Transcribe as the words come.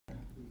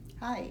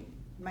Hi,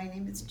 my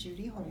name is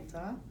Judy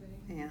Holthe,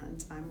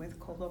 and I'm with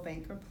Coldwell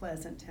Banker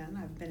Pleasanton.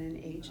 I've been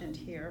an agent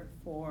here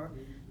for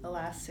the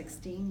last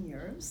 16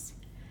 years.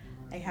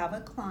 I have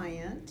a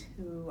client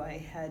who I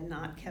had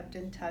not kept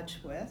in touch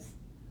with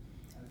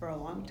for a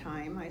long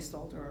time. I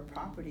sold her a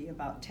property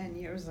about 10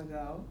 years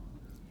ago,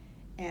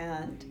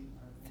 and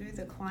through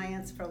the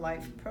Clients for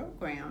Life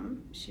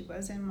program, she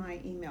was in my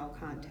email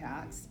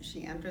contacts.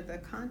 She entered the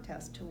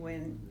contest to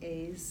win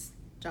A's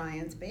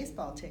Giants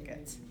baseball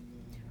tickets.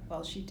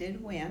 Well, she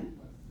did win.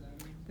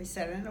 We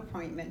set an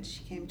appointment.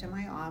 She came to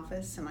my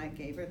office and I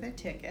gave her the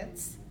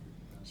tickets.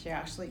 She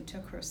actually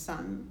took her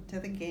son to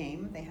the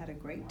game. They had a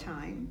great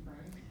time.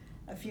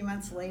 A few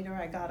months later,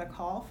 I got a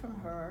call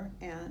from her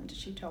and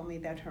she told me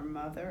that her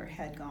mother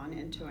had gone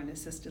into an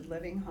assisted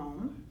living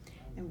home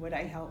and would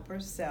I help her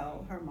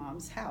sell her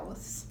mom's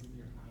house.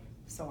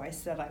 So I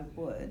said I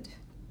would,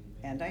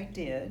 and I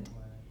did.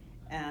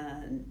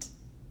 And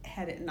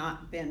had it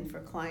not been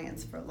for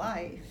Clients for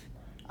Life,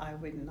 I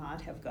would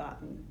not have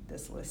gotten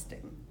this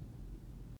listing.